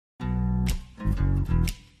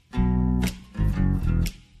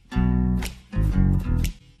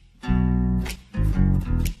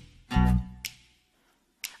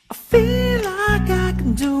I feel like I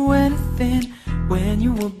can do anything when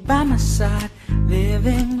you were by my side,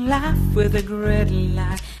 living life with a great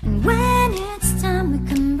light. And when it's time we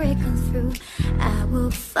can break on through, I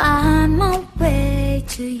will find my way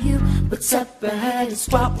to you. What's up ahead is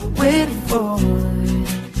what we're waiting for.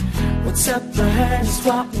 What's up ahead is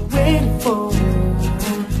what we're waiting for.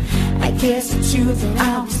 I guess it's you that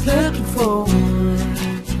I was looking for.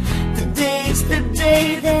 Today's the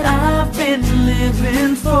day that I've been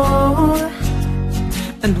living for.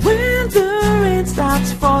 And when the rain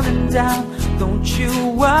starts falling down, don't you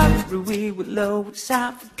worry, we will always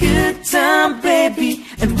have a good time, baby.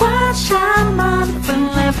 And watch our mind and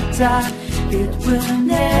never die, it will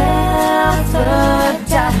never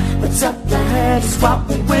die. What's up ahead is what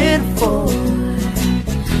we're waiting for.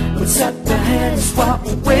 What's up ahead is what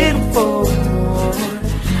we're waiting for.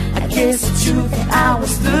 I guess it's you that I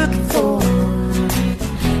was looking for.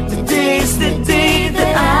 Today's the day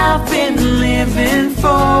that I've been living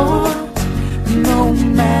for. No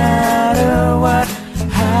matter what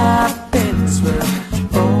happens, we'll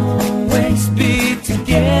always be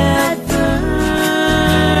together.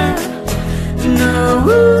 No.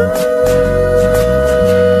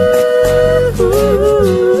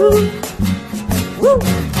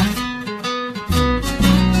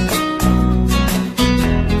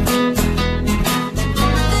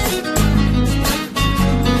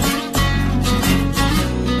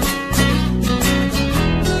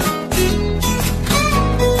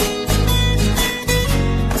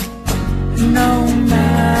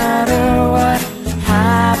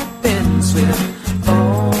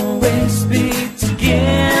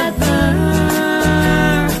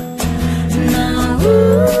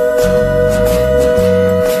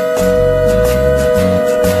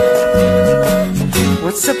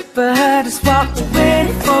 What's up ahead is what we're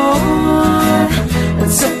waiting for.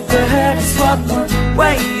 What's up ahead is what we're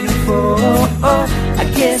waiting for. I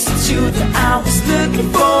guess it's you that I was looking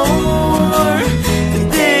for.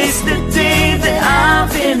 Today's the day that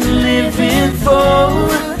I've been living for.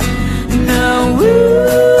 No,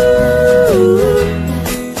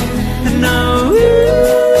 no.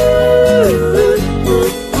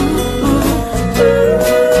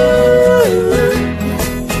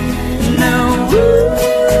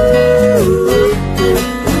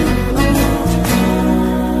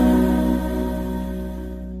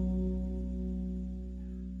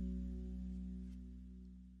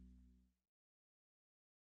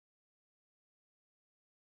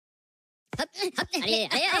 Allez,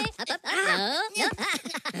 allez, hop, hop,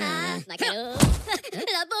 Macaro.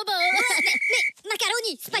 La bobo. Mais,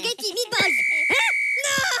 macaroni, spaghetti, meatballs. Hein?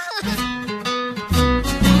 Non.